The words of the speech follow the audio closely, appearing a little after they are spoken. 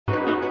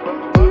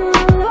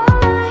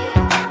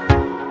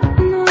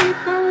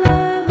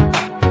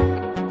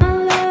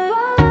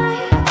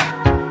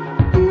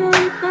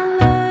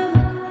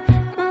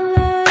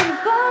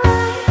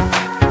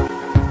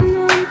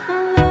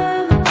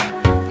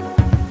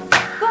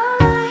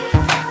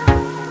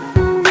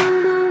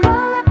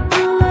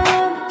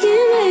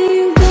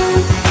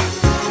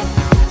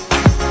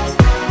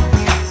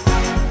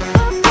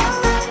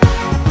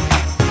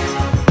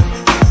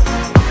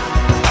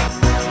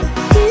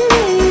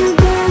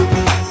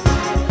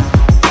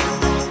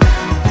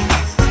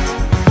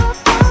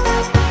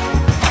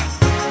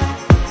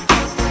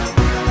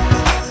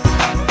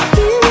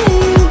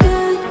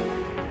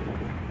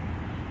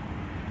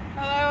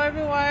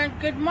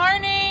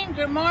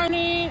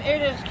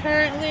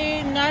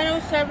currently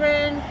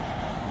 9:07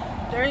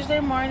 Thursday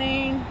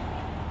morning,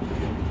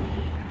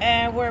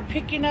 and we're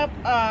picking up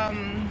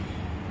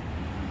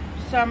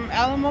some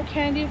Alamo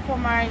candy for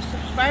my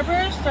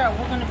subscribers that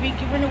we're going to be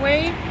giving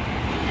away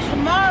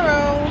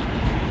tomorrow.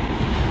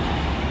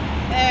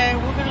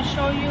 And we're going to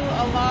show you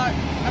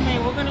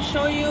we're going to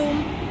show you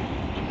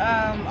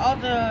all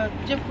the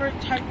different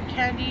type of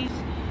candies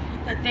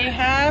that they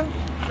have.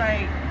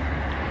 Like,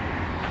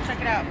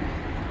 check it out.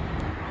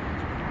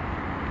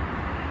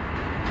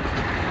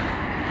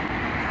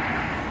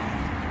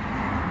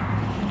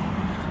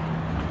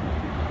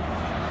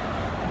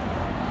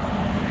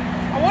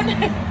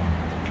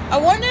 I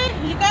wonder,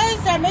 you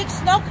guys that make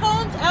snow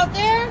cones out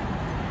there,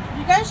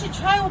 you guys should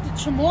try it with the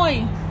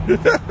chamoy. For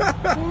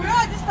real,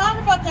 I just thought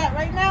about that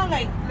right now,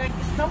 like the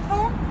snow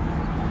cone.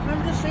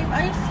 Remember the shaved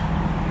ice?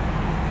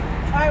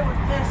 Try it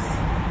with this.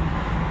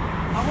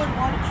 I wouldn't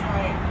want to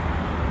try it.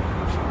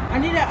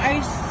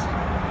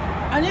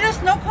 I need a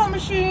snow cone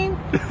machine.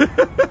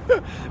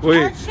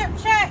 Wait,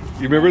 check.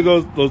 You remember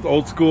those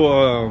old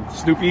school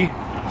Snoopy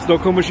snow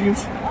cone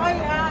machines? Oh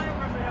yeah.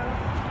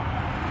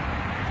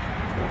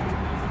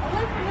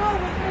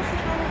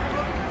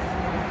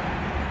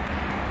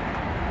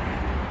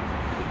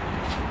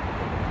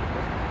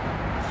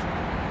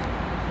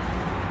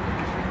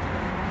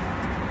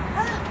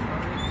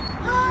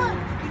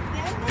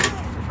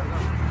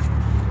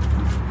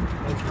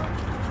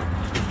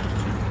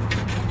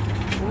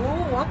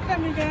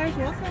 Welcome, you guys.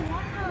 Welcome.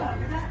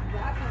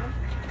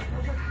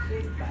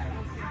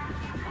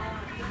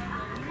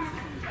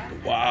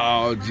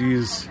 Wow,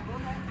 jeez.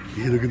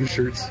 Yeah, look at the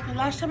shirts. The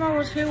last time I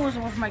was here was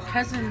with my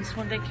cousins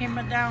when they came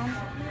down.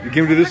 You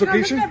came to this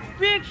location? Look at that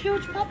big,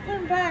 huge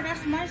popcorn bag.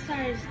 That's my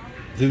size.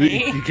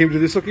 You came to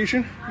this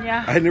location?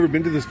 Yeah. I had never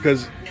been to this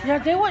because... Yeah,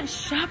 they went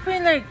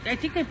shopping. Like, I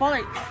think they bought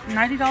like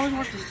 $90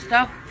 worth of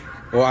stuff.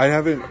 Well, I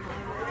haven't...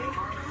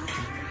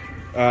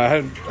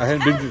 I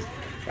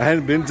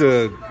hadn't been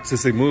to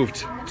since they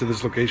moved to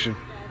this location.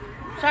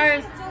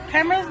 Sorry,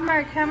 Cameron's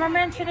my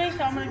cameraman today,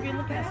 so I'm gonna be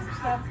looking at some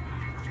stuff.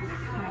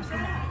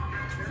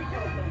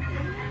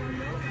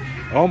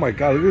 Oh my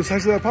god, look at the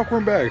size of that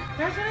popcorn bag.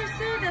 That's what I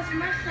said, that's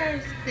my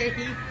size,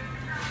 Daddy.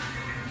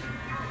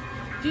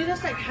 Dude,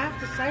 that's like half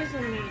the size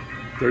of me.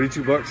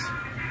 32 bucks?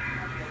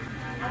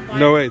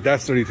 No, wait,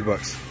 that's 32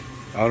 bucks.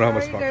 I don't know how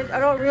much popcorn. Guys, I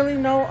don't really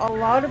know a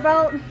lot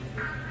about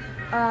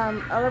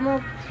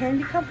Alamo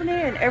Candy Company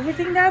and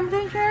everything that I'm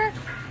doing here.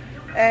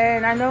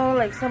 And I know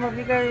like some of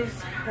you guys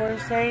were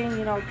saying,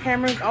 you know,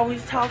 Cameron's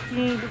always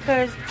talking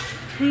because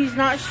he's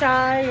not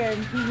shy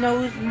and he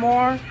knows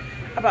more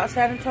about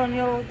San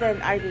Antonio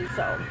than I do.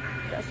 So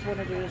that's one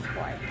of the reasons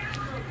why.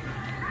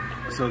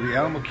 So the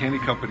Alamo Candy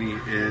Company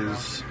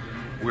is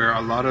where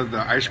a lot of the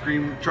ice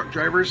cream truck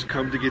drivers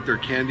come to get their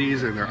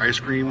candies and their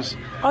ice creams.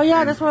 Oh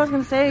yeah, that's what I was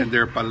gonna say. And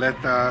their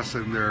paletas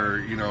and their,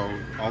 you know,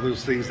 all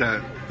those things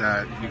that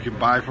you can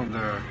buy from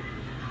the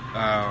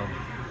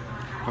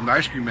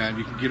ice cream man.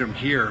 You can get them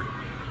here.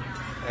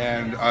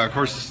 And of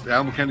course, the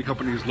Alamo Candy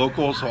Company is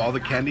local, so all the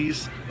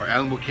candies are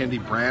Alamo Candy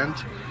brand.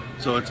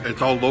 So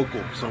it's all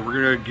local. So we're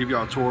gonna give you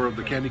a tour of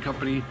the candy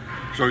company,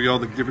 show you all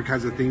the different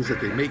kinds of things that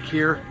they make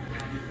here,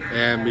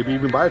 and maybe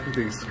even buy a few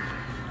things.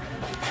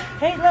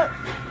 Hey, look.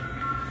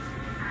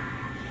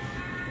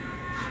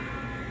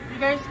 You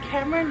guys,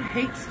 Cameron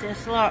hates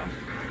this. Look.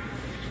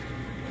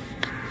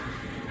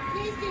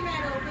 Please do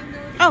not open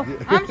those. Oh,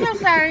 I'm so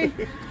sorry.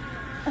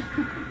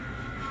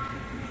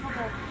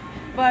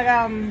 But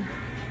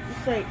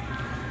it's like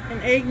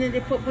an egg, and then they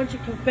put a bunch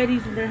of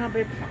confettis in there, huh,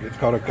 babe? It's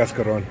called a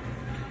cascaron.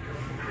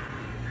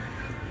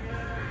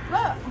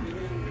 Look.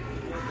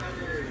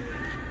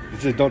 It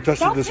says don't touch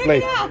the display.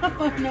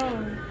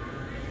 No.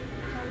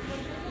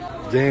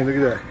 Dang, look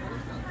at that.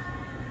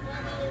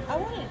 I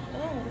want it.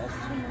 Oh, that's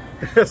too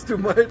much. That's too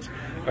much.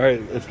 All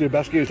right, let's get a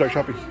basket and start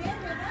shopping.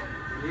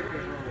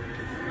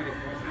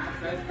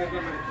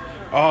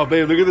 Oh,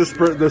 babe, look at the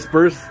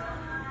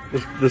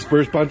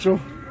Spurs poncho.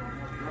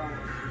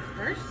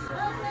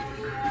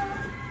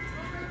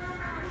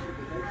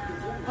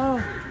 Oh.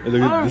 And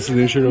look at this is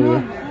the shirt over there.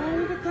 Oh,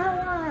 look at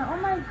that one. Oh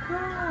my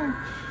god.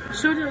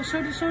 Show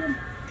them.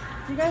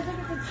 You guys look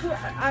at the two.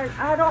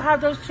 I don't have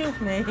those two,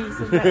 man.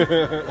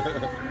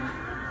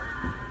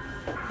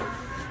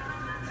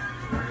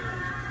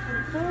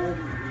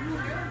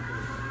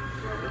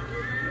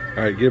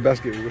 All right, get a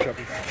basket. We'll go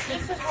shopping.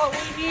 This is what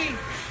we need.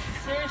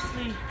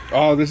 Seriously.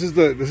 Oh, this is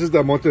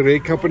the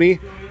Monterrey company.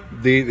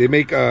 They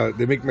make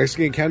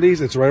Mexican candies.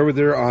 It's right over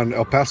there on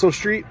El Paso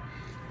Street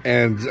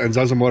and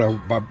Zarzamora,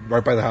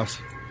 right by the house.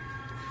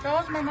 That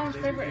was my mom's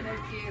favorite.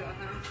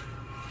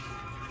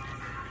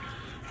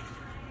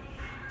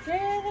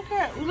 Yeah, look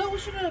at. Look, we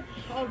should have.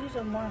 Oh, these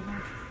are more.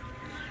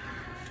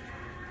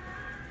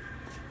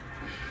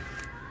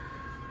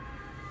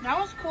 That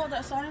was cool.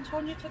 That San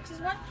Antonio, Texas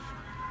one.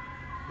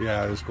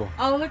 Yeah, it was cool.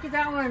 Oh, look at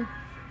that one.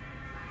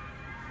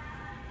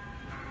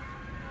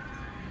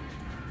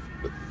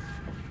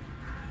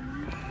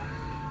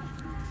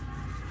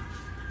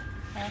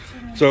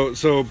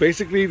 So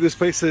basically, this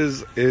place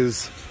is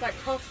like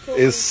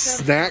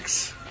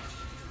snacks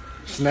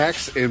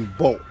snacks in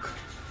bulk.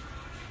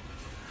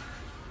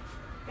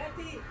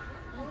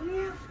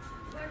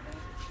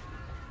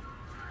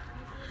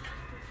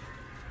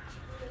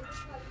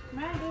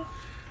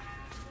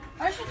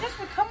 I should just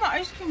become an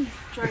ice cream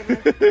driver.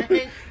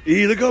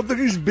 Hey, look up! Look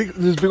at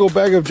this big old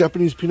bag of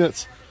Japanese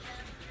peanuts.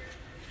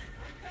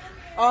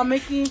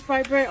 Making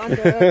fried bread on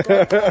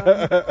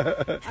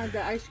the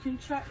ice cream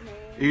truck.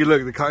 Hey,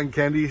 look, the cotton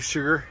candy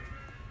sugar.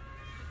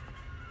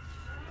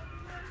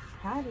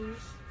 Patties.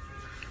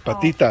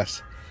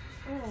 Patitas.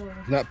 Oh.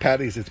 Not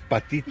patties, it's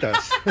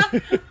patitas.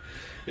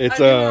 It's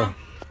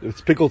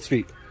it's pickled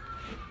feet.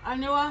 I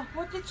know.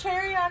 With the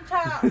cherry on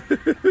top.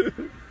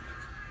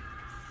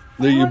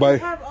 There you buy. They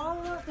have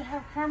they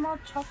have caramel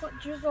chocolate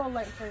drizzle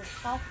like for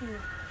coffee.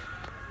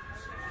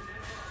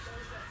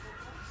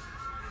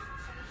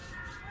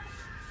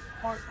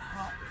 Pork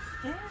hops.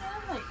 They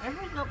have like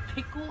every little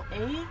pickle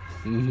egg.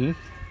 Mm-hmm.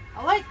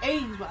 I like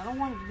eggs, but I don't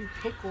want it to be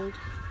pickled.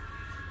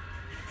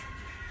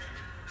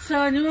 So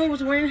I knew I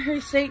was wearing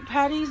her St.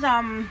 Patty's,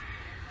 cause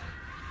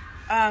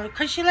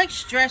she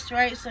likes dress,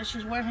 right? So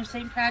she's wearing her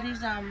St.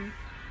 Patty's,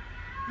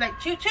 like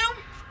tutu.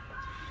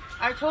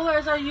 I told her, I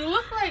was like, you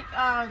look like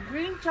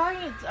Green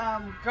Giant's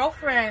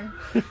girlfriend.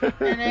 And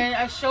then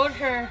I showed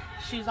her,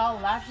 she's all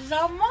laughing. She's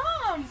all,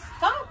 Mom,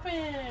 stop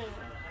it.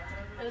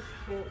 It's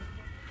cute.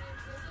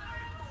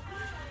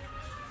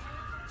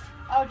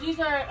 Oh, these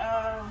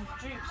are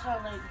drinks, so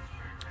like.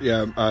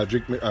 Yeah,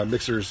 drink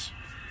mixers.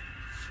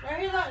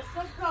 Right here, that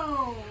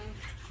silicone.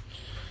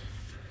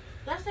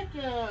 That's like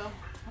a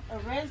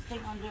red thing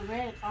on the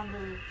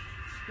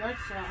yard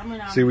sale. I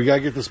mean, see, we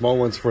gotta get the small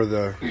ones for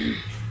the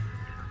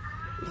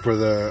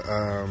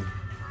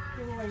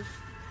giveaway.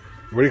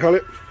 What do you call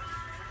it?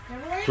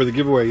 Giveaway? For the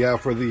giveaway, yeah,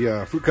 for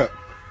the fruit cup.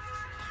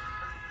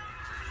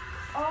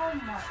 Oh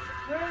my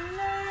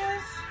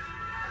goodness!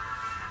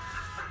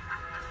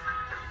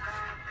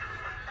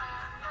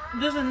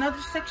 There's another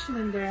section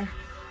in there.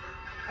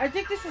 I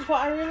think this is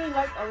what I really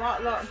like a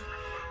lot. Look.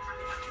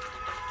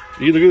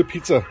 You look at the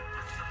pizza.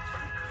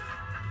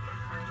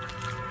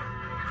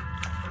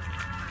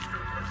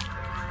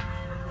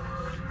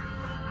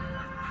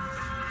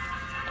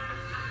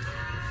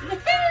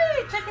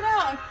 Hey, check it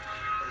out.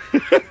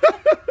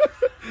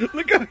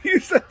 Look how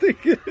huge that thing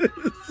is.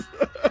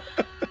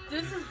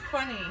 This is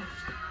funny.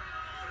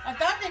 I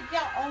thought they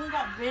only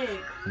got big.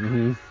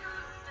 Mm-hmm.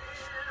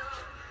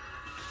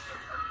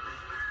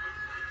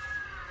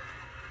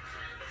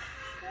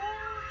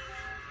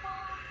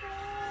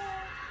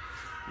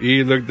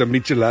 You look the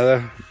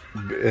michelada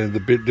and the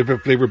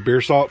different flavored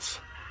beer salts.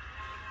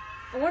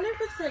 I wonder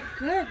if it's like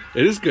good.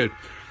 It is good.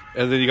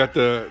 And then you got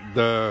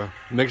the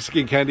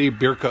Mexican candy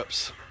beer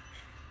cups.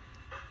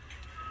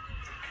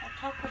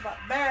 I'll talk about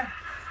bear.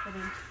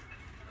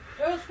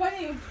 It was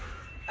funny.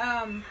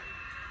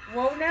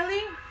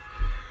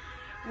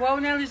 Whoa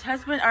Nelly's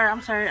husband, or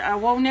I'm sorry,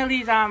 Whoa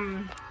Nelly's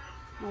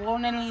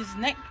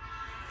Nick.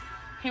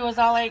 He was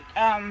all like,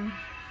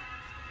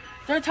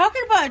 they were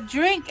talking about a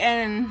drink,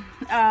 and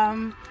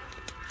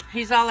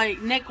he's all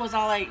like, Nick was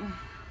all like,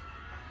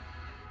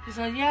 he's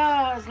like,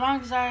 yeah, as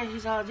long as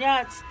he's all,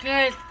 yeah, it's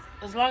good,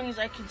 as long as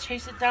I can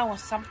chase it down with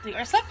something,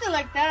 or something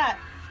like that.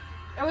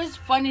 It was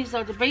funny,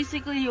 so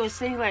basically he was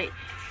saying like,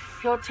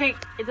 he'll take,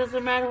 it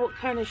doesn't matter what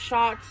kind of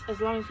shots, as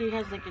long as he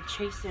has like a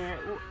chaser.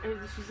 It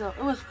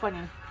was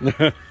funny.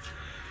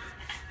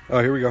 Oh,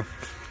 here we go.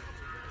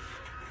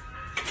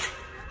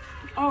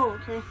 Oh,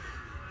 okay.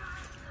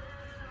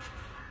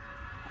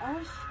 Oh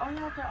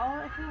yeah, they're all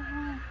right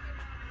here.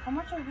 How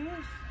much are these?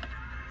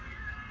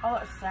 Oh,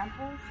 it's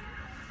samples.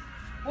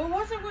 What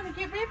was it going to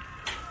get, babe?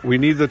 We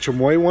need the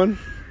chamoy one.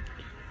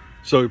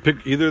 So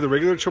pick either the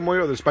regular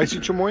chamoy or the spicy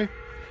chamoy.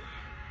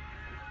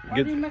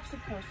 I'll be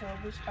Mexico, so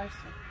it'll be spicy.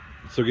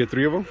 So get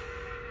 3 of them.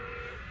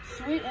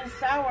 Sweet and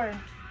sour.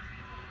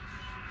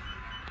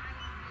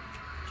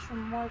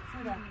 Chamoy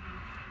fruta.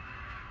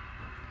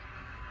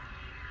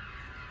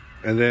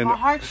 And then my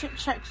hardship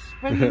check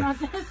spending on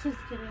this. Just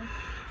kidding.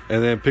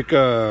 And then pick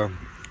a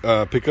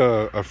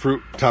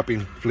fruit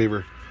topping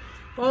flavor.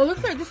 Well, it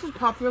looks like this is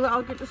popular.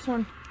 I'll get this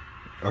one.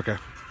 Okay.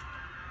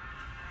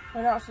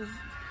 What else is?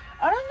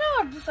 I don't know.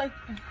 I'm just like.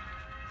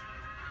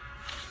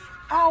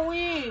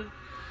 Owie.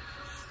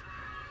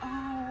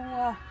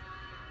 Oh.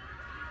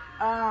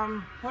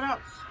 What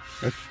else?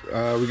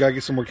 We gotta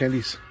get some more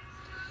candies.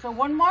 So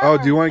one more. Oh,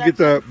 do you want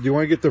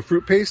to get the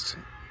fruit paste?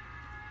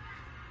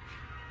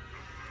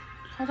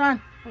 Hold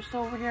on, we're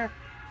still over here.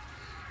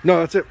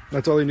 No, that's it.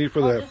 That's all they need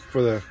for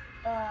the.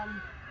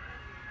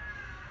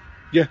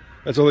 Yeah,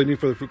 that's all they need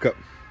for the fruit cup.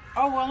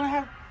 Oh, well, I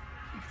have.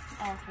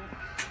 Oh, okay.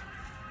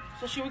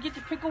 So should we get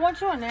the pickle one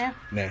too, or nah?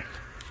 Nah.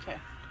 Okay.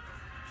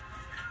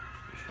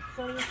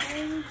 So you're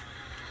saying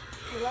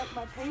you like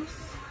my paste?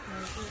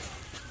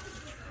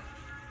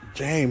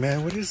 Dang,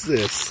 man, what is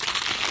this?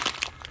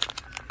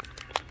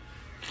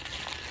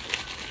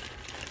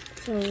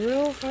 Some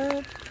real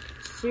hard,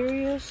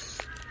 serious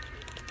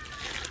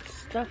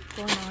stuff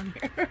going on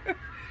here.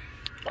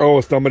 Oh,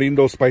 it's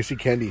tamarindo spicy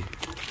candy.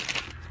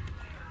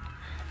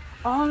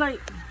 Oh, like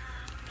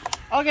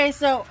Okay,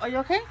 so are you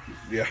okay?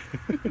 Yeah.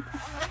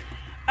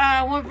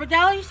 When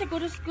Vidal used to go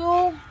to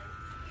school,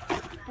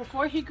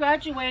 before he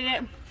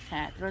graduated,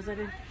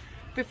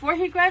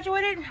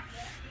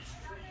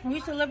 we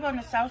used to live on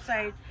the south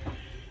side,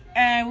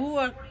 and we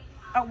would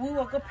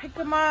go pick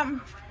him up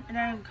and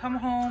then come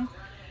home.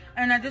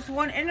 And at this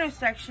one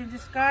intersection,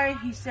 this guy,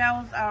 he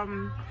sells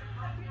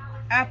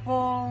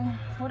apple,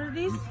 what are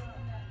these?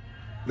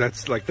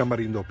 That's like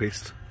tamarindo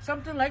paste.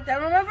 Something like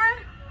that. Remember?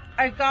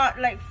 I got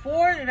like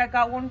 4, and I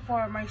got one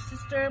for my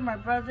sister, my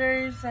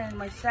brothers, and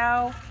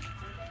myself.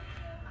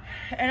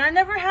 And I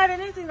never had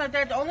anything like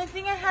that. The only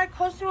thing I had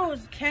close to it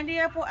was candy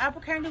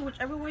apple candy,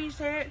 whichever way you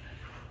say it.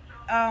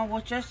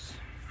 Was just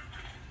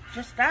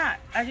that.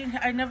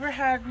 I never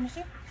had. Let me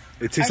see.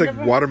 It tastes like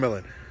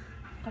watermelon.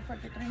 Go for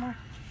it. Get 3 more.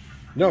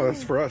 No,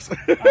 that's for us.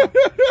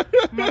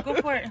 I'm gonna go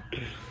for it.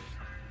 I'm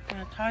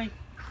gonna tie.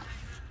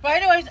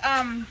 But anyways,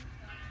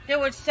 they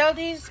would sell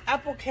these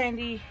apple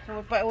candy,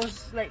 but it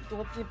was like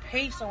with the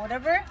paste or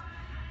whatever,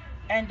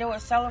 and they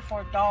would sell it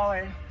for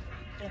 $1.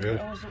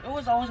 Yeah. It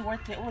was always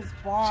worth it. It was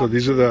bomb. So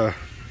these are the.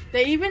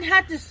 They even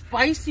had the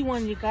spicy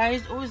one, you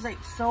guys. It was like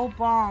so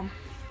bomb.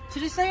 To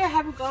this day, I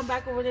haven't gone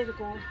back over there to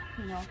go.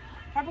 You know,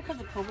 probably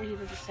because of COVID, he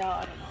doesn't sell.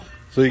 I don't know.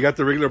 So you got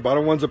the regular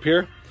bottom ones up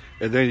here,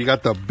 and then you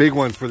got the big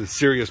one for the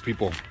serious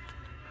people.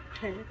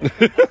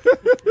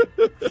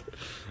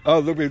 Oh,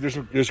 look, babe,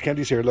 there's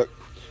candies here. Look,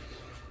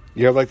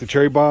 you have like the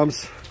cherry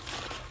bombs.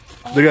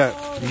 Look at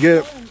that.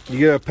 You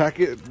get a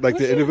packet, like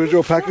the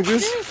individual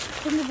packages.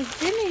 From the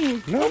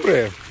beginning. No,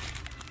 hombre.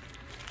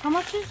 How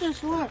much is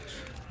this watch?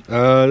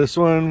 This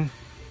one,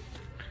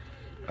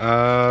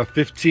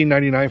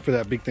 $15.99 for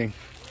that big thing.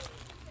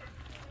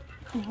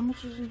 And how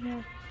much is in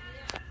here?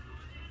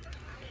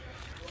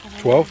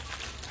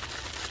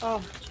 12.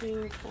 Oh,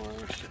 2, 4,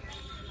 6.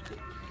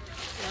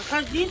 Yeah,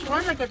 cause these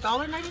run like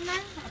 $1.99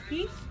 a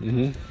piece.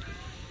 Mm-hmm.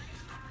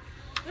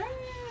 Yeah.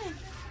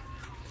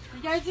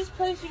 You guys, this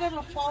place, you guys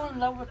will fall in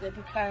love with it,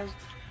 because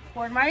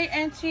when my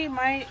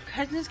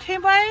cousins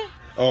came by.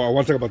 Oh, I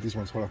want to talk about these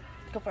ones. Hold on.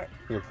 Go for it.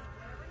 Here.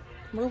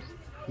 Move.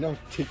 No,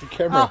 take the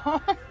camera.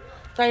 Oh.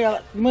 Sorry,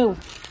 move.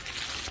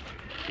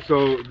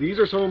 So these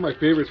are some of my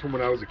favorites from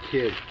when I was a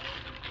kid.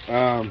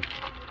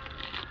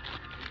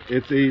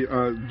 It's a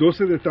dulce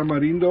de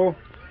tamarindo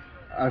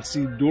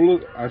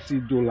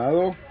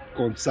acidulado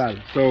con sal.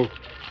 So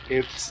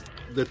it's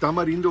the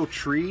tamarindo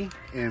tree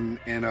in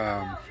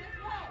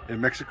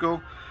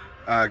Mexico.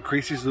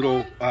 Creates these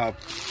little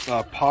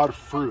pod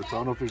fruits. I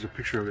don't know if there's a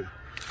picture of it.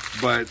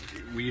 But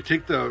when you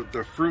take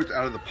the fruit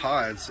out of the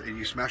pods and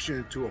you smash it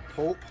into a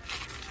pulp,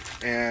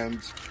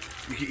 and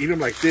you can eat them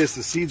like this.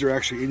 The seeds are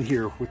actually in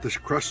here with the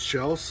crushed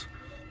shells.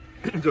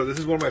 So this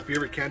is one of my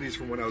favorite candies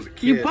from when I was a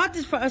kid. You bought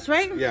this for us,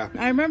 right? Yeah.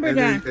 I remember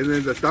that. And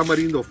then the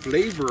tamarindo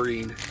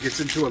flavoring gets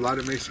into a lot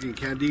of Mexican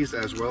candies,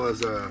 as well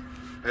as a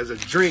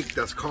drink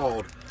that's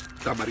called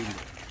tamarindo.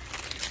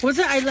 What's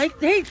it? I like.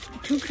 Hey,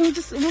 can we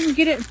just let me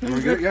get it? You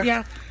want to get it?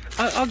 Yeah.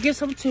 I'll give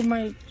some to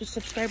my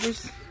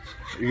subscribers.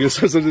 You get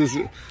some of this.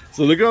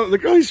 So look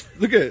at these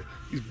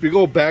big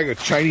old bag of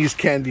Chinese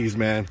candies,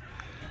 man.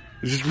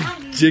 It's just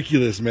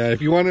ridiculous, man.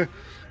 If you want to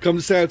come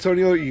to San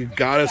Antonio, you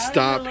gotta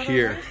stop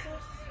here.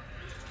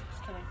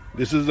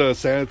 This is a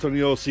San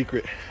Antonio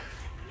secret.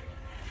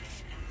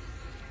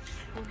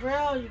 For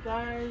real, you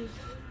guys.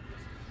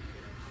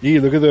 Yeah,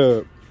 look at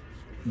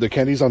the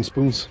candies on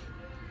spoons.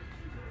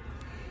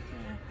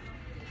 Yeah.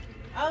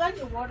 I like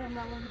the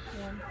watermelon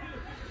one.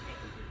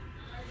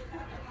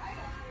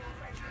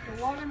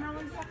 The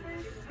watermelon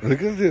suckers.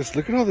 Look at this.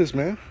 Look at all this,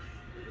 man.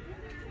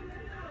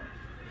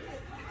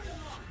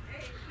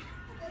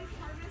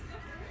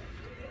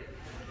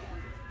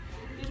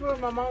 These were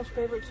my mom's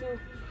favorite too.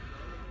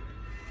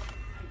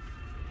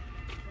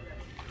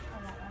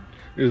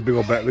 Here's a big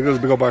old bag. Look at this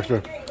big old box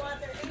there.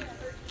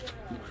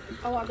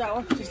 I want that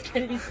one. Just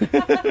kidding.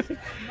 No.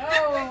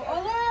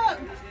 Oh, look.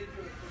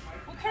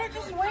 We could have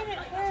just waited.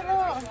 Here,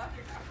 look.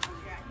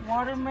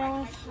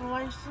 Watermelon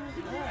slices.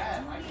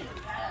 Yeah.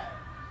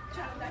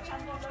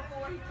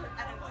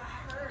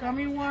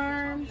 Gummy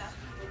worms.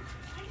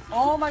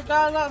 Oh my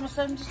God, look, I'm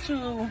sending this to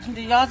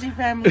the Yazzie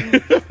family.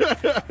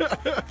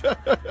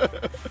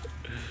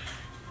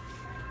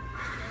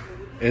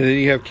 And then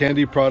you have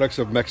candy products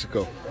of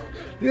Mexico.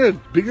 Yeah,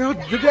 big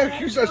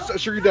huge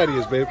sugar daddy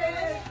is, babe.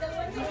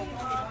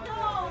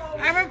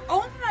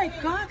 Oh my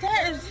God,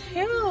 that is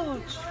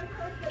huge.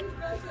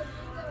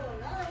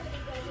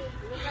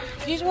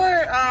 These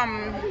were,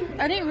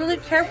 I didn't really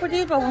care for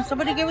these, but when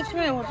somebody gave it to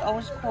me, it was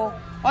always cool.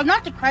 Well,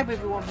 not the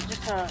crybaby one, but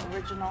just the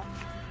original.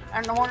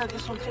 And I wanted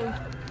this one too.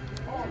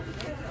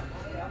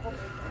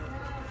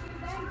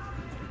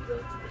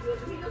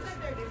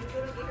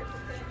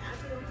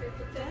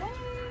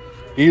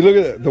 You look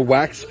at the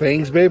wax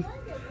fangs, babe.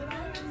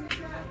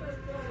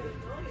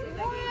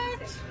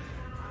 What?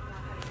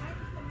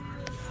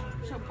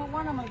 Should put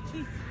one on my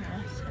teeth.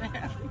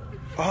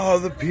 Oh,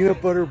 the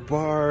peanut butter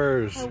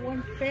bars. Oh,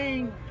 one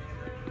thing.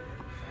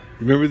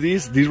 Remember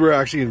these? These were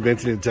actually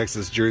invented in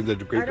Texas during the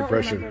Great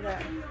Depression. Remember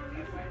that.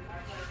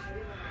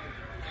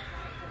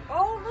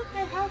 Oh, look,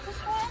 they have this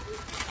one.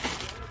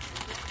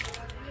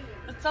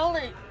 stole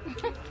it.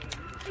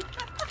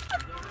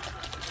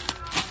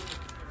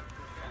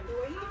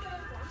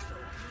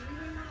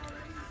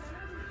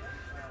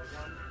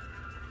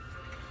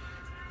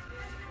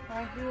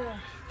 Right here.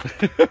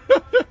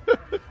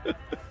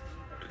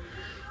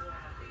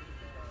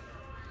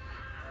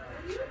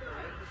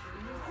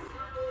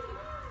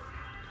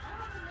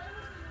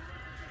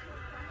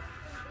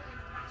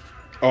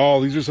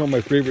 Oh, these are some of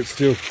my favorites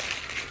too.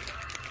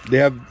 They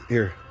have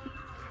here.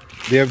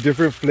 They have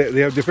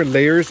different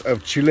layers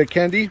of chile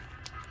candy.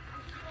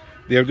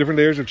 They have different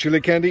layers of chile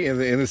candy, and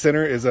in the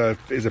center is a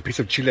piece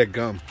of chile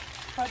gum.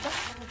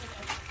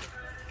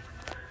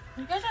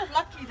 You guys are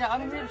lucky that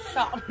I'm here to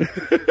shop.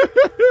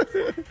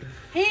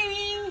 He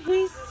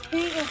is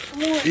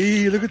fluent.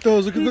 Eee, look at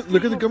those!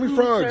 Look at the gummy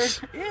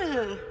frogs.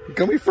 Ew.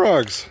 Gummy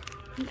frogs.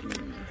 Oh,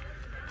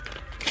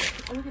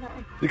 look at that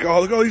one. Look at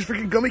all these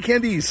freaking gummy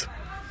candies.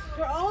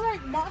 They're all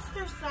like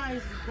monster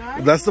size,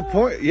 guys. That's the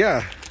point.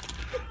 Yeah.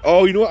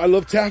 Oh, you know what? I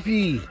love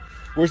taffy.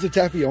 Where's the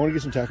taffy? I want to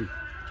get some taffy.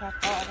 Oh,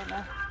 I don't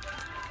know.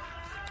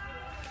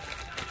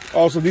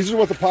 Oh, so these are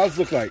what the pods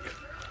look like.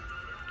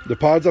 The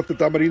pods off the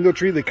tamarindo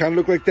tree, they kind of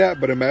look like that,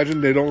 but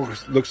imagine they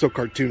don't look so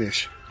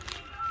cartoonish.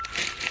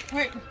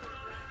 Wait.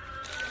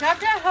 Got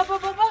that Hubba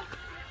Bubba?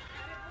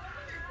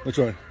 Which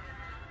one?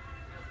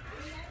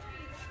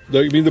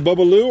 You mean the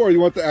Bubba Lou, or you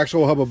want the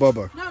actual Hubba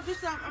Bubba? No,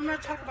 just I'm going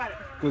to talk about it.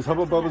 Because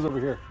Hubba Bubba's over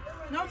here.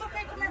 No, it's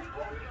okay. Come here.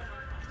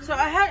 So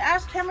I had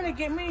asked Cameron to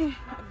get me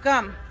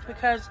gum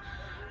because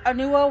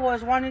Anua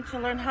was wanting to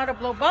learn how to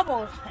blow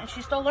bubbles, and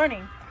she's still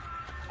learning.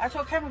 I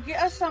told Cameron,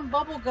 get us some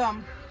bubble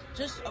gum,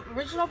 just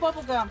original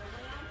bubble gum.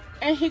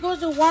 And he goes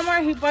to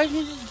Walmart, he buys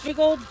me this big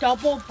old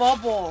double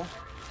bubble.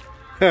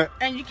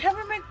 And you can't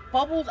even make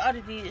bubbles out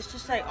of these. It's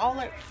just like all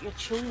like you're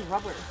chewing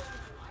rubber.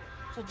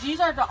 So these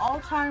are the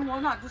all-time,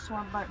 well, not this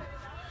one, but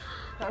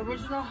the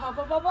original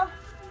Hubba Bubba.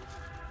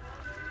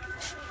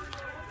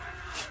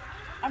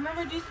 I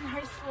remember these in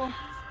high school.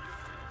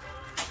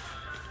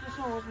 This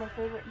one was my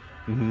favorite.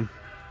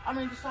 I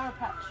mean, the Sour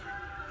Patch.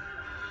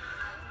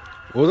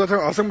 What was I talking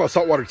about? I was talking about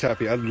saltwater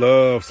taffy. I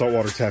love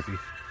saltwater taffy.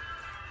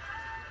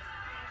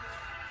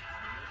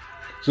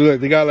 So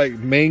they got like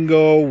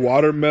mango,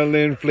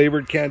 watermelon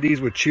flavored candies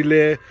with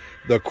chile.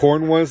 The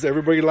corn ones that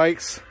everybody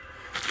likes.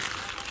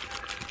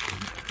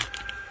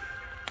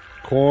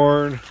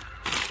 Corn,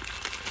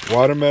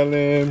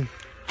 watermelon,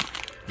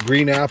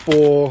 green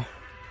apple,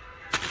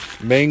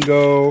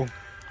 mango,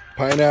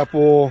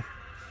 pineapple,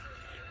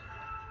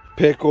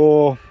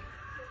 pickle.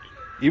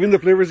 Even the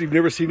flavors you've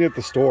never seen at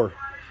the store.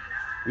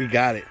 We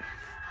got it.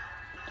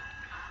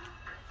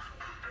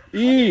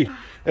 Eee!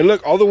 And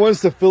look, all the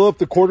ones to fill up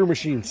the quarter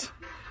machines.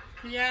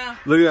 Yeah.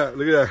 Look at that.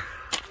 Look at that.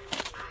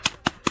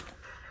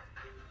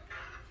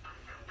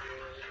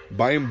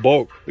 Buy in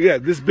bulk. Look at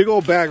that. This big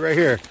old bag right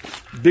here.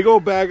 Big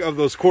old bag of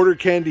those quarter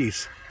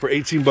candies for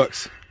 18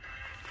 bucks.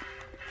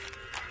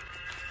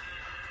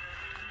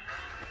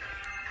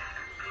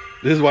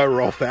 This is why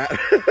we're all fat.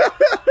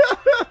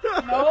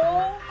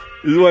 No.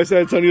 This is why San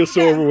Antonio's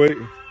so overweight.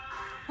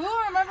 Who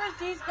remembers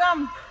these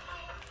gum?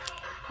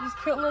 These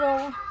cute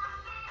little...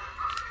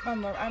 I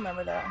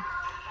remember that.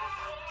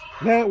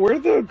 Man, where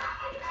the...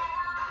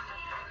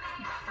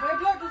 Wait,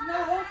 look, there's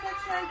no whole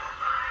section.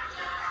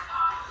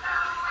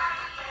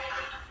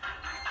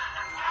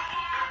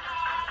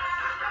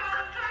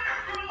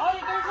 Oh,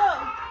 you guys look.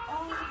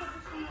 Oh, look at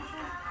this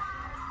one.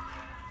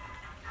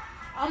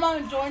 I'm not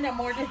enjoying it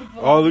more than...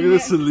 Oh, look at the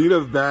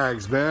Selena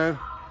bags, man.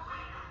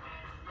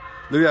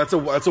 Look at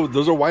that.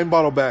 Those are wine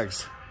bottle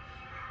bags.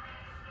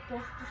 This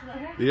one right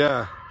here?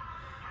 Yeah.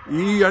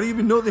 Eee, I didn't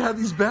even know they had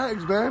these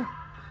bags, man.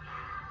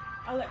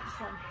 I like this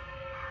one.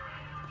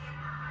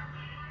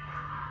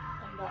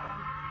 And that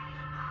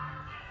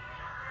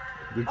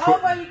one. Oh,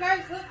 but you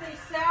guys look, they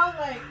sell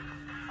like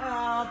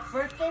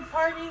birthday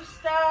party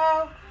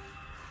stuff,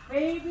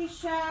 baby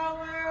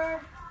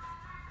shower.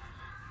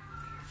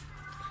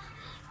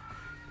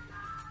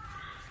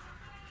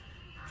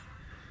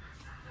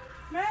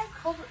 Man,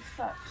 COVID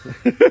sucks.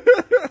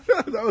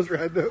 That was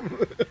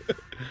random.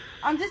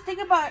 I'm just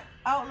thinking about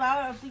out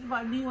loud. I'm thinking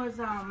about Niwa's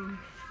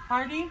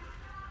party.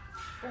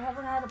 They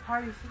haven't had a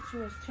party since she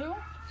was 2.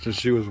 Since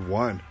she was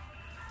 1.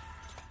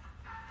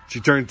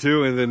 She turned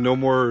 2, and then no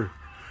more.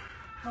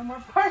 No more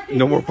parties.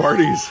 No more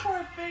parties. Oh,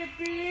 poor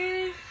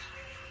babies.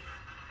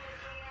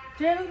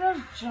 Damn, look at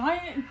those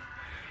giant.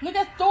 Look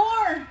at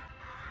Thor.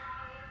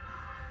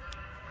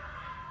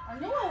 I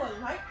knew I would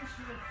like this.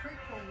 She's a freak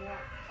for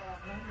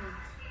memories.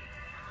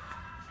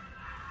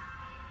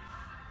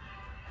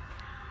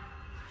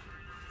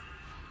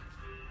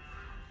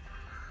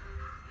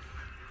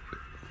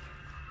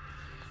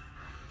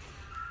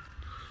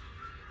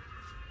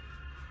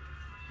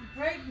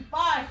 Great,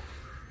 goodbye.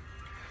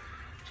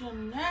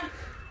 Jeanette.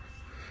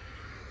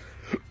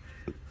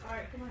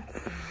 Alright, come on.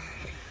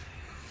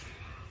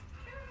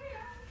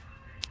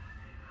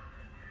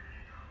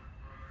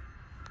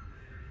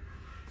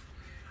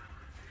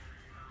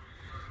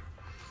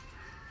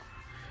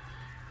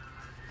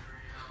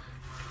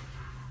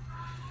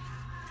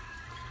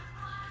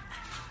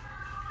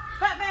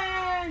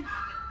 Batman!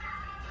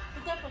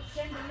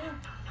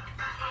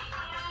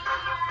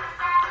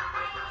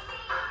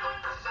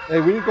 Hey,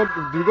 did we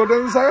go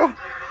down this aisle?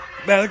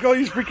 Man, look at all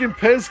these freaking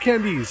Pez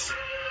candies.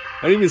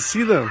 I didn't even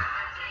see them.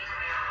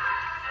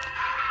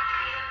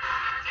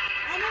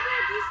 I remember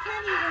these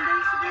candies when they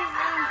used to be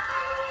around.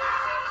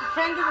 The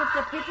candy with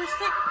the paper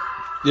stick.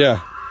 Yeah.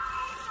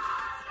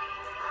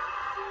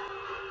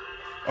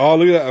 Oh,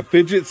 look at that. A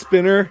fidget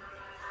spinner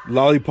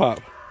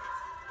lollipop.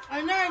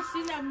 I know, I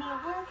seen that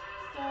mother.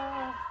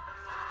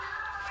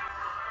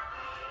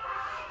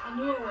 I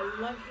knew I would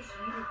love this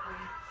unicorn.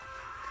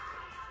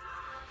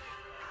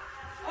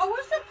 Oh,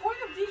 what's the point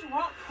of these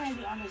rock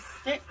candy on a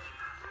stick?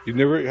 You've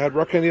never had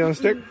rock candy on a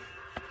stick?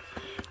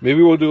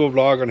 Maybe we'll do a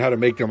vlog on how to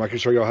make them. I can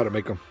show you all how to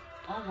make them.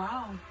 Oh,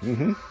 wow.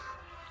 Mm-hmm.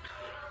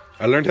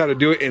 I learned how to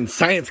do it in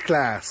science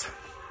class.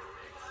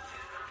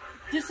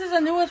 This is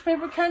a newest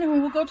favorite candy.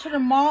 When we go to the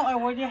mall or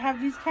where they have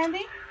these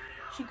candy,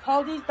 she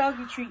called these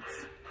doggy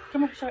treats.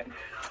 Come on, show it.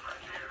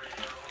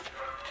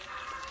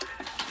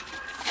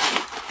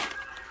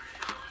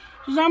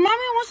 She's like, Mommy,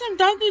 I want some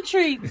doggy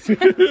treats.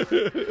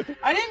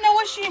 I didn't know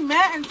what she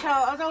meant until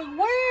I was like,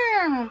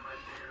 where?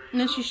 And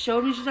then she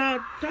showed me, she's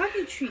like,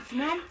 doggy treats,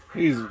 Mom.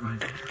 He's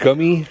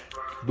gummy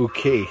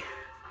bouquet.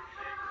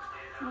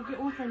 I'll get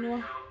one for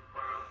Noah.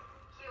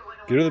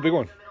 Get her the big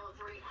one.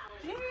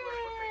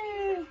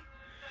 Yay.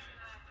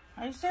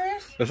 Are you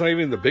serious? That's not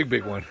even the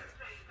big one.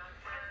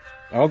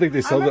 I don't think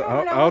they sell the.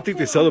 I don't think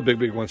they sell the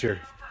big ones here.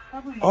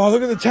 Oh,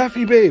 look at the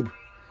taffy, babe.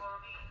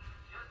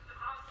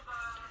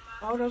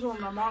 Oh, those were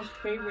my mom's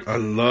favorites. I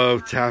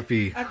love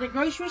taffy. At the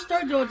grocery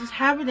store, they'll just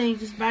have it and you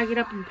just bag it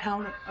up and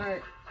pound it.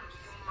 Or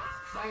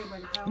bag it by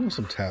the I pound. want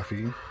some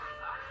taffy.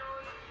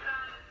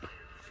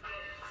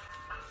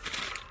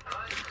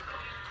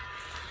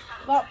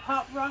 Got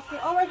Pop Rocket.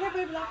 Oh, right here,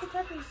 baby. Lots of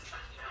Taffies.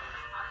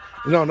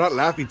 No, not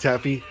Laffy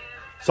Taffy.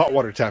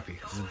 Saltwater taffy.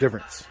 There's a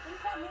difference. What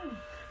does that mean?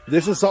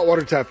 This is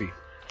saltwater taffy.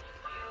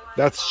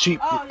 That's cheap.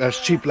 Oh, That's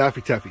yeah. cheap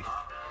Laffy Taffy.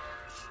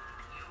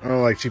 I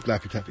don't like cheap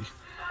Laffy Taffy.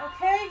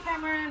 Okay,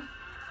 Cameron.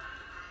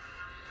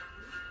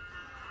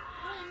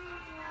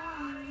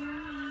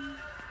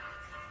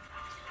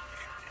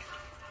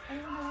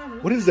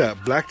 What is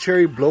that? Black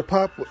cherry blow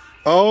pop?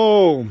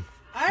 Oh,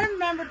 I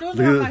remember those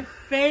Look were at my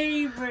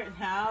favorite.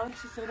 Now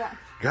she said that.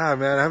 God,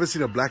 man, I haven't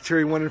seen a black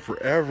cherry one in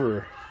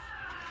forever.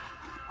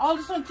 Oh,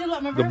 this one too. Like,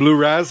 remember? The blue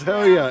raz?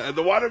 Hell yeah. And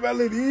the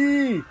watermelon.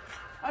 Eee.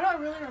 I don't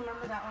really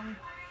remember that one.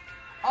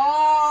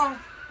 Oh,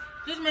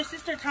 this is my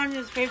sister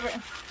Tanya's favorite,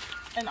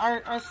 and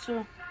ours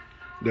too.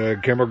 The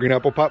caramel green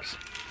apple pops?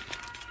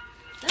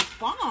 That's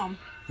bomb.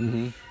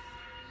 Mm-hmm.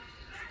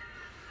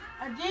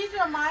 These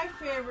are my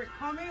favorite.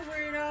 Call me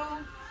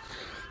weirdo.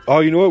 Oh,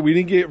 you know what? We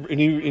didn't get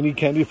any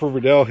candy for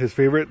Vidal. His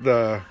favorite,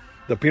 the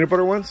peanut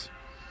butter ones.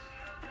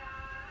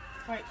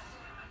 Right.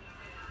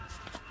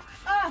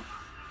 Ah.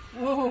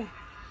 Whoa.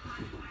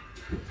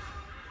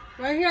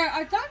 Right here.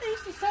 I thought they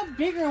used to sell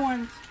bigger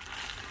ones.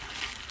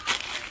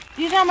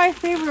 These are my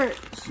favorite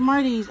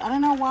Smarties. I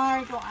don't know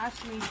why. Don't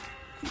ask me.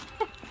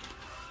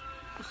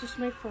 It's just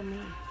made for me.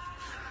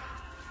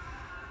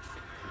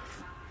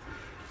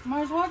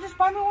 Might as well just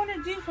buy me one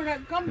of these for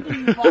that gum that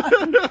you bought.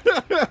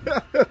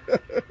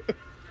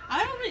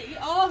 I don't even eat.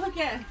 Oh, look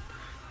at.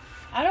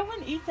 I don't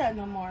even eat that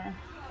no more.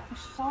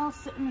 It's just all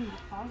sitting in the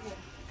closet.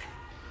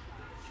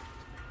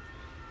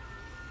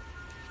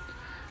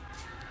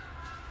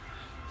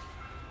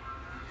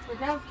 But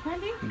that was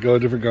candy. Go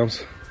different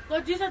gums.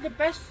 Look, these are the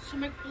best to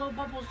make blow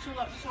bubbles too.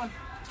 Like this one.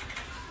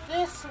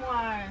 This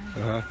one.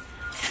 Uh-huh.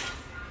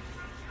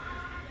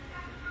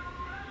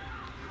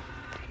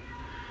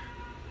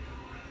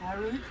 I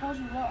really told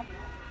you what.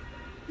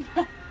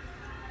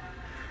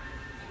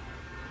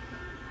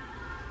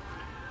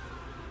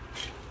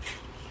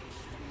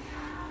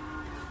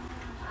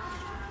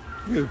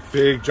 Look at a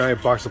big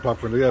giant box of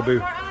popcorn. Look at that,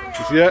 baby.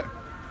 You see that?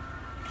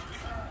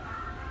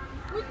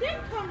 We did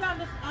come down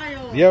this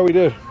aisle. Yeah, we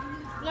did.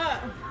 Look.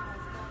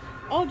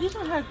 Oh, this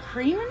one had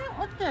cream in it?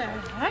 What the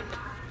heck?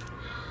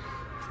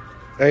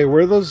 Hey,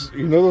 where are those?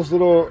 You know those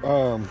little?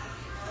 I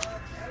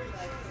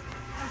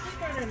think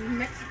they're the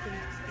Mexican.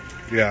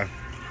 Yeah.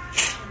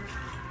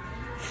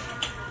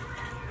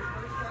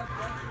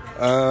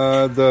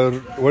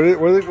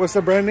 What's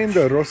the brand name?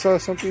 The Rosa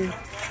something? Look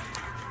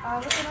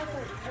at us.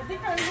 I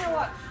think I hear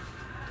what?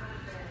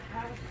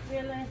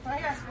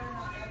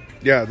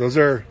 Yeah, these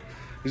are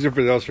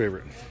Fidel's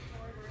favorite.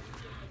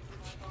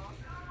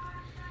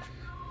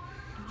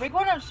 Big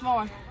one or small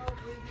one?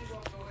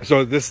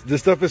 So this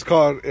stuff is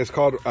called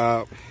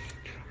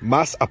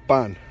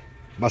mazapan.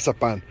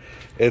 Mazapan.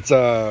 It's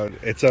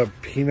a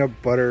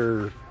peanut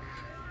butter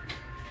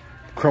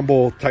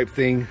crumble type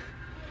thing.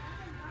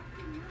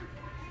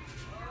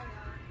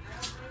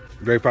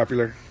 Very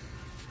popular.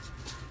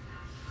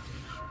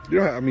 You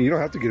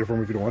don't have to get it from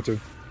him if you don't want to.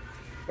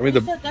 I mean,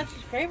 That's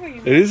his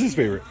favorite. It is his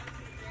favorite.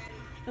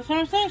 That's what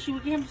I'm saying. Should we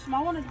give him the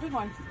small one or the big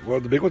one? Well,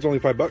 the big one's only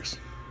 $5.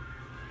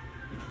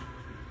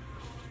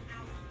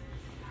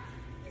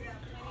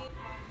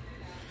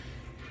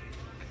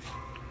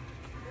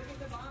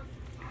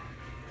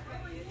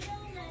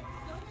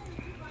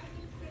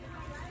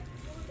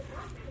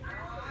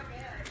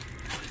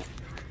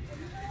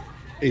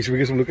 Hey, should we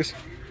get some Lucas?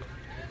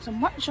 Some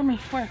what? Show me.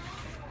 Where?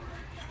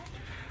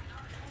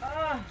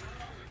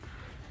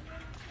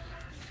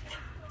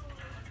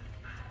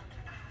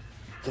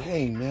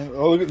 Dang, man.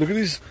 Oh, look at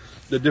these.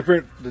 The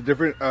different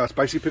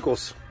spicy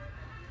pickles.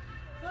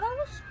 They're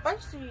not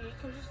spicy. You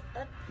can just...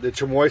 The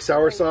chamoy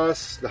sour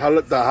sauce. The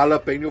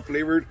jalapeno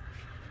flavored.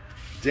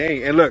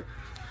 Dang. And look.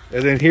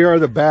 And then here are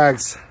the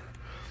bags.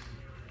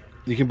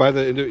 You can buy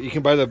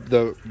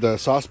the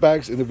sauce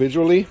bags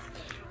individually.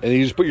 And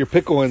you just put your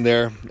pickle in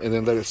there and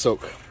then let it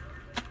soak.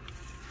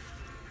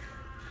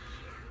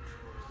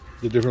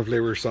 The different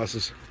flavor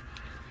sauces.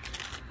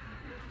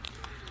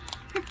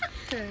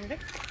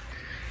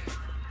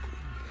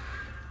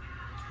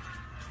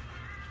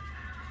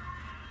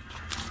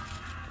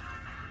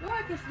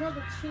 I can smell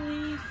the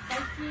chili,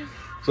 spicy.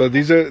 So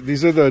these are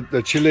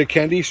the chili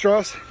candy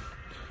straws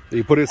that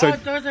you put inside. Oh,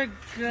 those are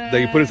good. That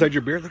you put inside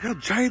your beer. Look how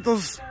giant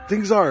those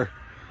things are.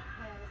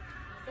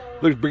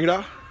 Look, bring it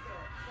out.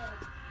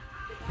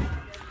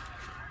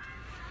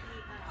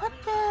 What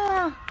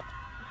the?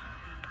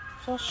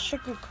 It's all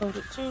sugar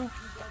coated too.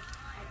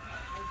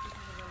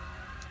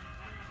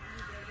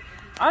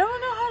 I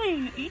don't know how to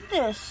eat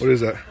this. What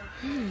is that?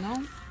 I don't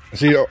know.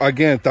 See,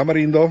 again,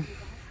 tamarindo.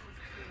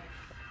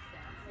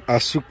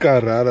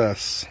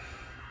 Azucaradas.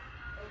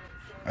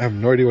 I have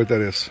no idea what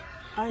that is.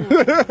 I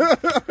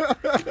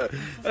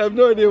have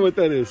no idea what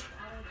that is.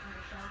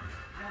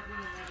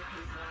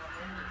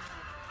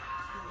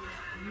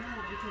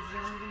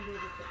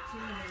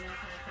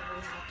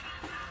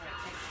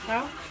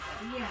 How?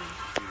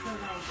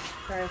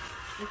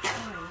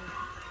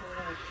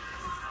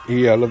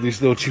 Yeah, I love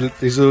these little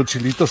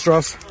chilito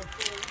straws.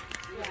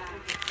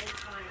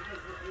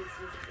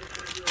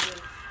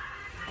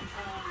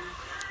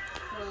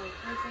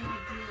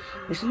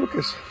 Where's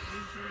Lucas?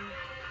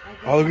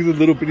 Oh, look at the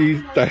little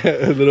bitty,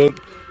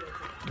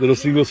 little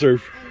single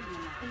serve.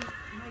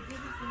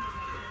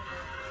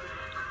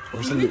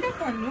 Where's the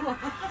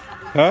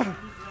huh?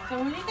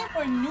 So we need that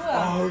for Nua.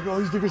 Oh, look at all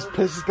these different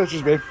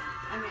pictures, babe.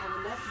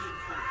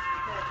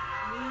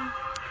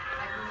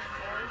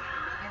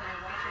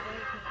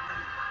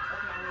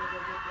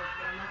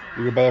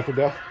 You gonna buy that for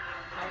Dell?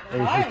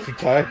 To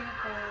tie?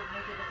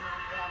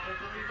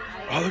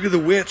 Oh, look at the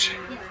witch.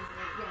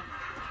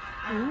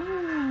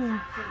 Ooh.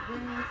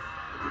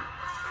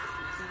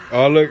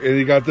 Oh, look, and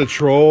you got the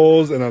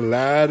trolls and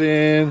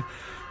Aladdin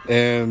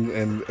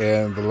and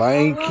the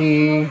Lion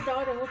King. Which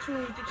one do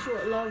you think she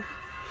would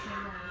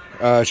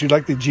love? She'd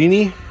like the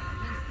genie.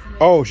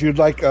 Oh, she'd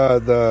like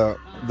the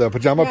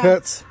pajama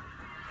pets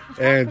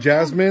and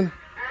Jasmine.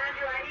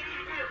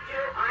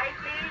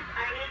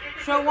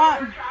 She'll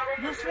want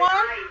this one.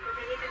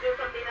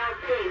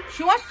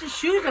 She wants the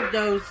shoes of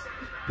those.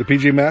 The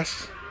PJ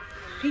Masks.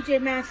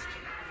 PJ Mask.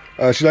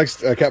 She likes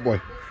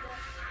Catboy.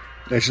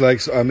 And she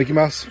likes Mickey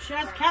Mouse. She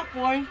has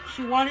Catboy.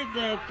 She wanted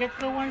the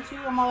Get-Go one too.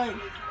 I'm all like,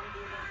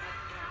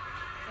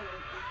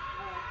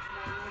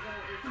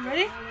 you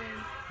ready?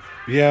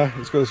 Yeah,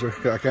 let's go this way.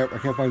 I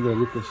can't find the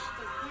Lucas.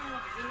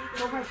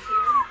 Go right.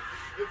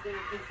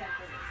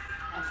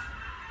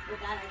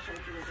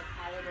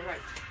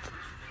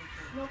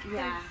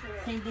 Yeah,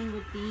 same thing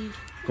with these.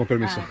 Con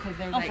permiso. Because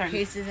they're like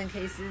cases and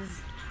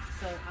cases.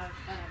 So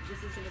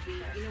this is going to be, you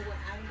know what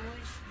Alamo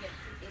is?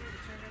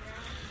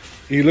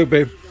 You look,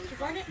 babe.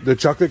 The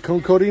chocolate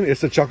cone coating,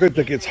 it's the chocolate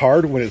that gets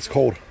hard when it's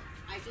cold.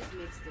 I just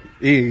mixed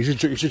it. You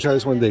should try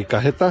this one, the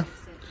cajeta.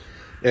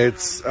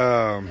 It's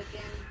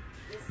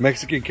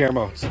Mexican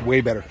caramel. It's way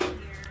better.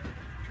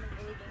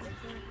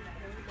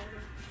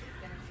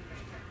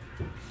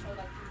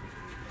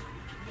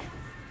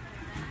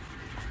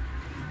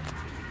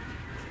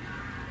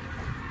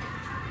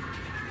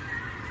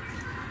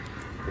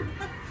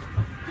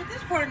 Get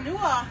this for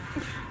Nua.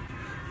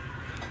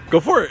 Go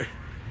for it.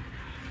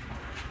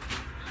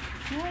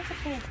 No, it's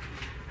okay.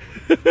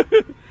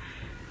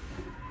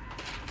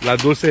 La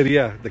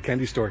Dulceria, the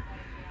candy store.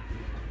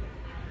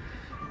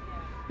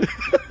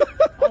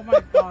 Oh my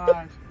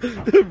god.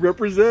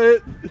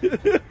 Represent. She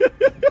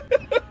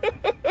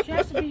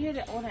has to be here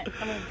to own it.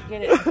 I'm gonna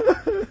get it.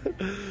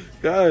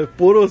 God,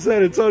 puro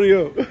San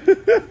Antonio.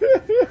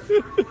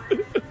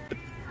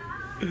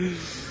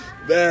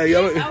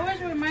 It always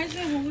reminds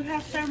me when we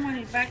have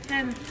ceremony back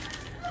then.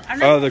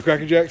 Oh, the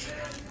Cracker Jacks?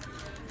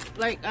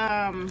 Like,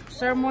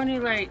 ceremony,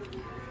 like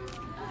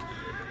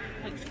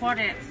squad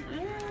dance.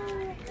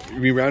 You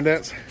mean round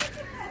dance?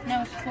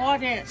 No,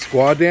 squad dance.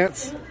 Squad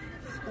dance?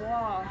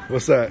 Squad.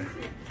 What's that?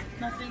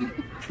 Nothing.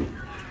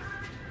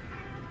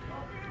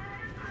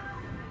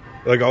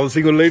 Like all the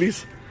single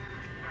ladies?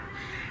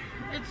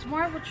 It's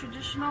more of a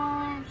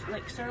traditional,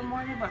 like,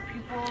 ceremony, but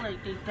people,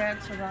 like, they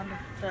dance around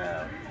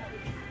the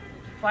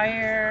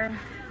fire.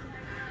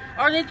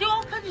 Or they do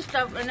all kinds of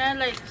stuff, and then,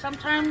 like,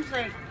 sometimes,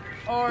 like,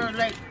 or,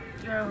 like,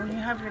 when you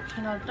have your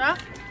quinota,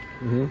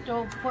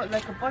 they'll put,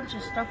 like, a bunch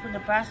of stuff in the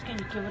basket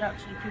and give it out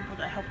to the people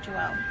that helped you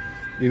out.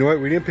 You know what?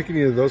 We didn't pick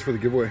any of those for the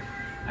giveaway.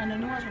 And the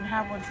new ones would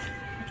have one.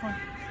 Which one?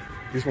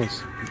 These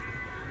ones.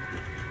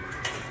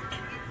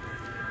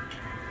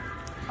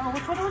 Oh,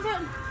 which one was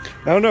it?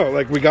 I don't know.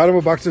 Like, we got him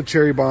a box of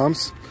cherry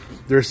bombs.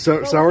 There's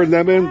sour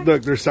lemon.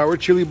 Look, there's sour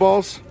chili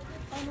balls.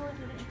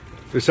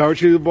 There's sour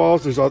chili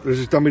balls. There's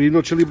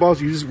tamarindo chili balls.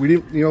 We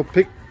didn't,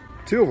 pick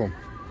 2 of them.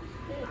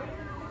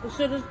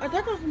 So I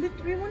thought those would be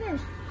 3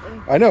 winners.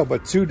 I know,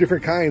 but 2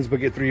 different kinds, but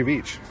get 3 of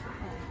each.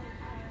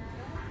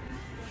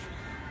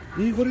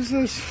 Hey, what is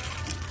this?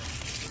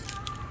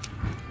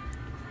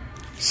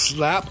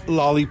 Slap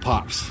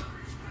lollipops.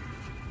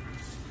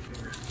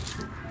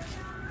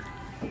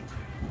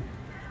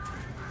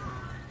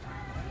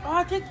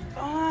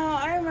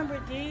 I remember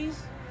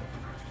these.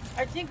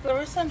 I think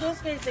Larissa and those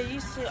guys, they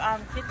used to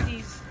get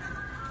these.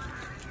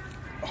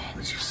 Oh,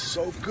 these are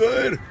so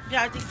good.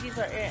 Yeah, I think these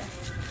are it.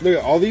 Look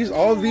at all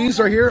of these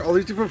are here, all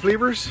these different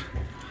flavors.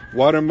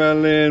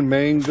 Watermelon,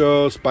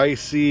 mango,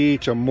 spicy,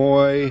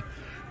 chamoy,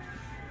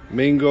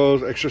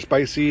 mangoes, extra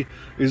spicy.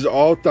 These are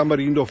all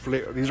tamarindo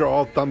flavor. These are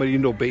all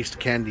tamarindo based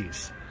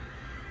candies.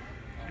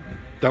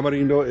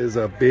 Tamarindo is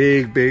a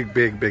big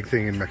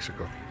thing in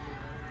Mexico.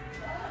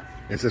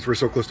 And since we're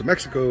so close to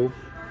Mexico,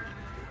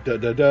 Go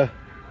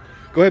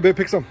ahead, babe,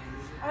 pick some.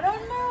 I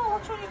don't know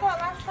which one you got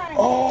last time.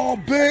 Oh,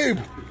 babe.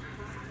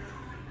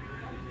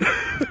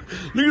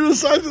 Look at the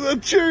size of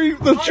that cherry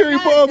bombs.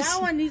 That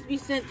one needs to be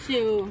sent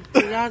to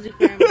the Nazi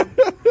family.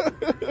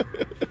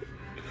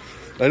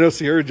 I know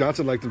Sierra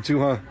Johnson liked them too,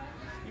 huh?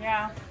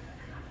 Yeah.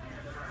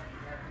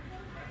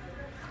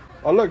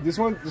 Oh, look, this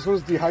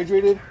one's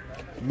dehydrated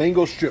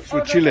mango strips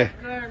with chile.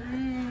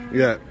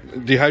 Yeah,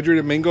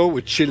 dehydrated mango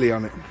with chili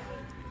on it.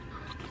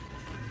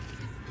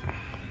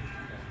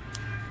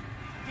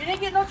 You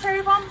didn't get no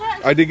cherry bombs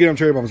yet? I did get them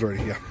cherry bombs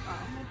already, yeah.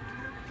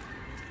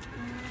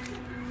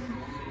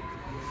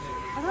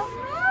 I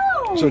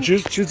don't know. So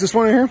choose this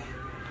one right here.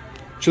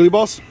 Chili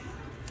balls.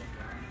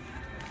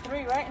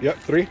 3, right? Yep,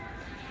 3.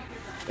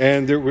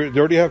 And they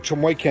already have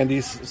chamoy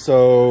candies,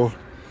 so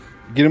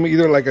get them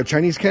either like a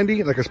Chinese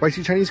candy, like a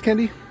spicy Chinese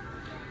candy.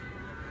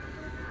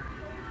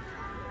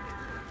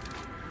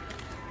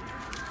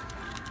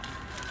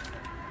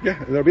 Yeah,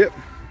 and that'll be it.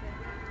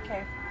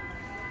 Okay.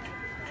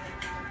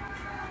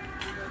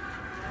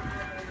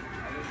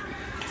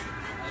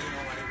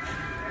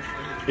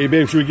 Hey,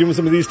 babe, should we give him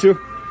some of these too? Are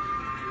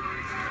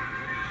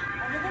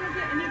they going to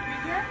get any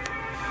bigger?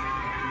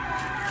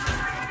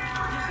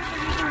 This is the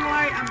reason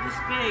why I'm this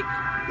big.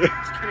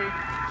 Just kidding.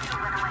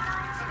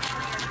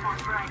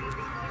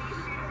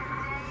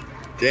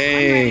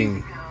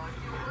 Dang.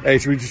 Hey,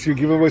 should we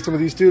give away some of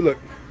these too? Look.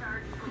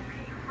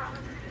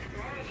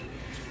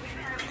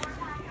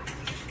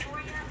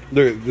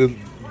 Look, the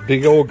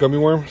big old gummy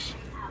worms.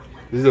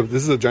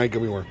 This is a giant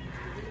gummy worm.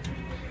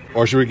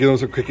 Or should we give them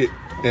some cricket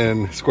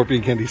and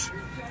scorpion candies?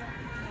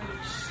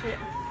 Shit.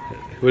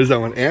 What is that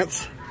one?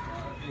 Ants?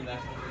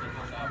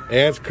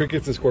 Ants,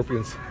 crickets, and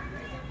scorpions.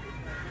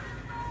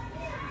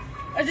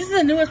 This is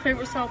the newest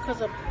favorite song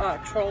because of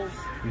Trolls.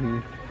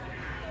 Mm-hmm.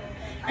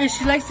 And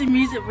she likes the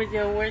music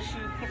video where she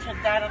puts her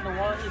dad on the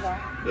wall,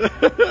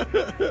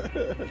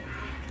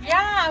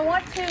 Yeah, I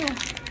want to.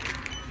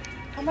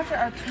 How much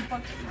are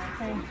 $2?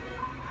 Okay.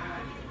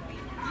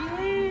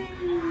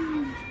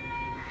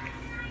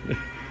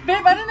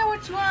 Babe, I don't know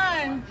which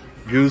one.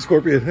 Give the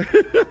scorpion. Can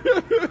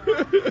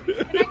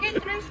I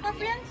get 3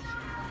 scorpions?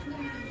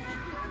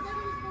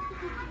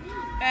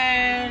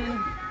 And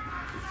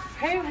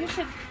hey, we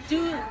should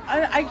do.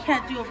 I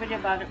can't do a video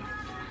about it.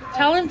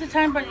 Tell him the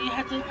time, but you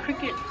have to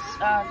crickets,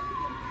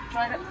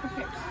 dried up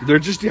crickets. They're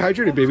just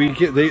dehydrated, baby. You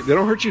can't, they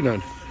don't hurt you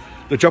none.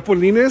 The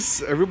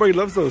chapulines, everybody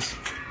loves those.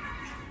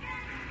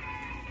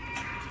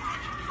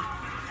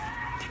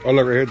 Oh,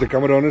 look right here, the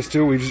camarones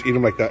too. We just eat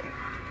them like that.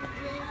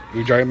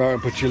 We dry them out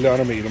and put chili on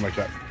them and eat them like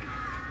that.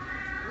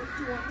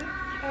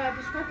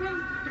 The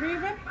scorpion, 3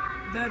 of them.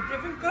 The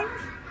different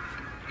colors?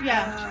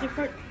 Yeah,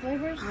 different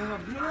flavors. Blue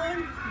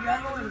one,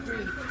 yellow, and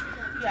green.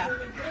 Yeah.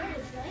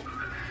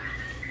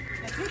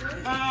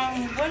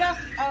 What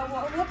else?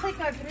 We'll take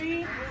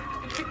 3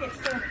 tickets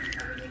too.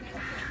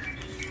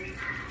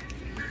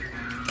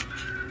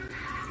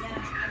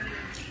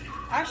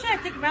 Actually, I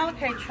think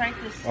Malachi tried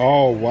this.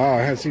 Oh wow,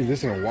 I haven't seen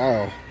this in a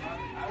while.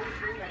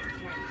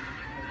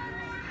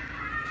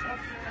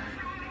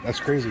 That's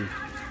crazy.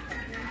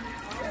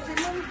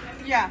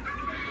 Yeah.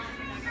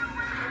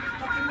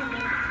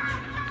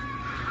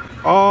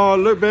 Oh,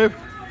 look, babe.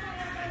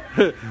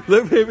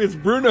 Look, babe, it's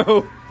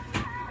Bruno.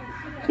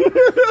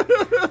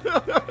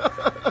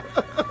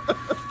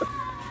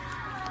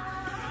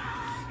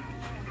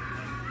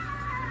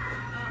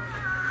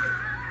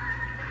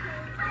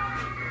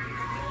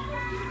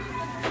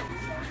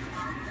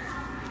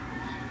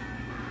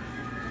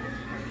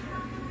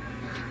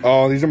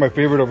 Oh, these are my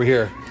favorite over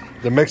here.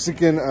 The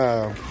Mexican,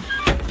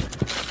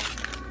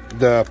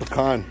 the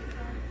pecan.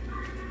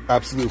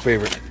 Absolute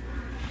favorite.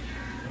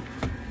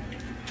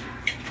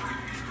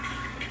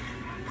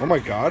 Oh my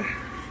God.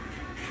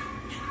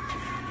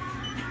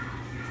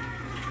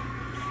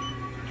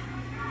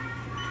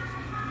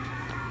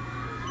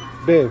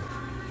 Babe,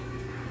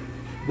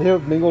 they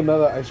have mango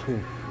nut ice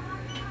cream.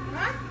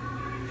 What?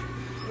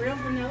 Real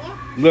vanilla?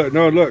 Look,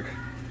 no, look.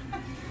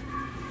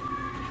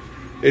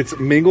 It's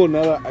mango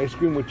nut ice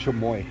cream with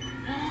chamoy.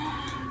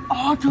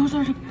 Oh, those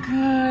are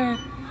good.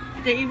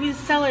 They even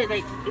sell it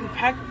like in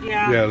pack.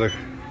 Yeah. Yeah, look.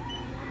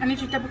 I need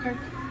your debit card.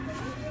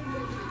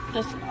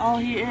 That's all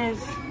he is.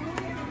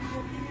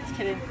 Just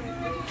kidding.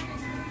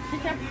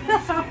 Take that.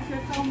 That's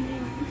all me.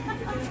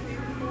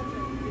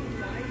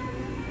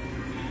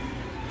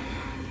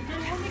 Do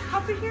you have any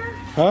coffee here?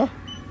 Huh?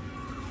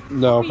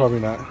 No, probably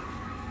not.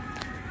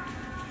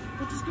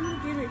 Well, just give me the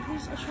Gatorade,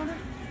 please. A shorter.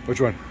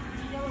 Which one?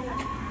 The yellow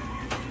one.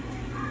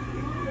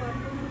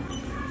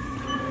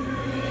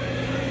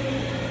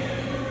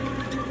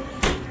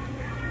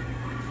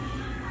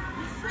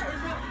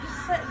 This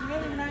set is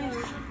really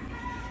nice.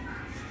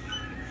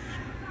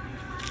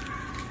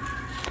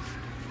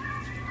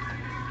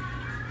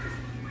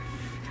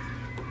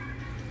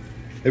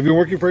 Have you been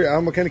working for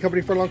Alamo Candy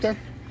Company for a long time?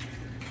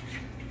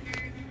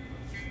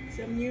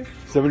 7 years.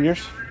 7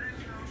 years?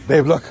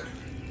 Babe, look.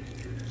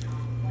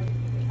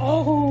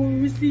 Oh, let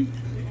me see.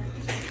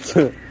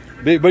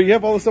 Babe, but you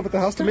have all the stuff at the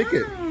house to make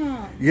it.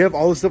 Stop. You have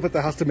all the stuff at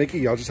the house to make it.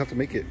 Y'all just have to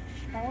make it.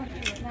 I want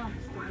to do it now.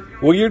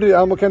 What year did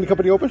Alamo Candy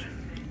Company open?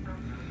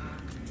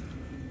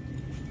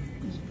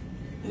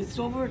 It's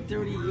over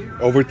 30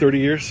 years. Over 30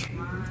 years.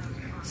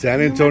 San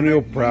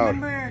Antonio proud.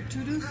 Remember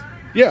Tudor's?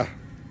 Yeah.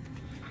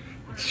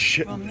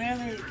 Shit. From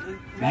there,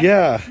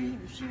 Yeah.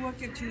 She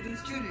worked at Tudor's.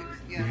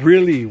 Yeah.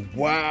 Really?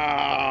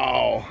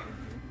 Wow.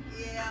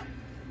 Yeah.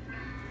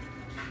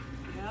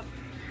 Yep.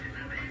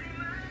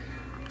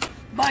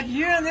 But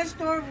here in this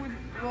store,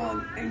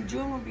 in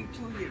June will be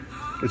 2 years.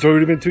 It's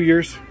already been 2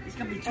 years? It's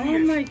gonna be 2 Oh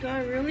years. my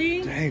god,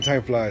 really? Dang, time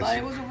But flies.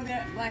 it was over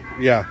there at Black.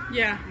 Yeah.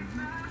 Yeah.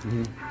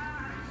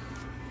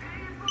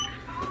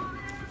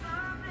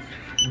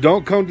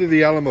 Don't come to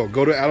the Alamo.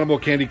 Go to Alamo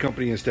Candy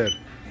Company instead.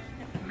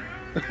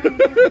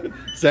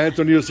 San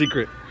Antonio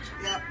secret.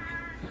 Yep.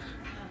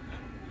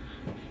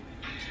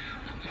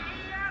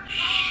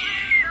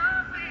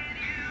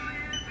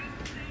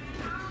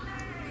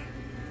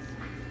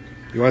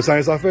 You want to sign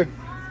us off, babe?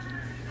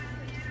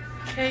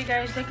 Hey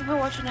guys, thank you for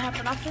watching the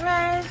Happen After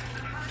Rest.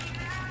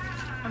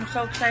 I'm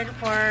so excited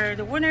for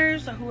the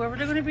winners or whoever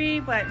they're going to be,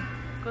 but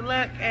good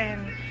luck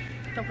and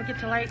don't forget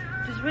to like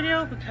this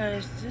video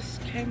because this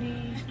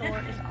candy store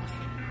is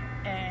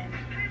awesome. And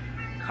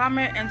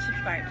comment and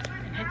subscribe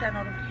and hit that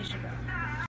notification bell.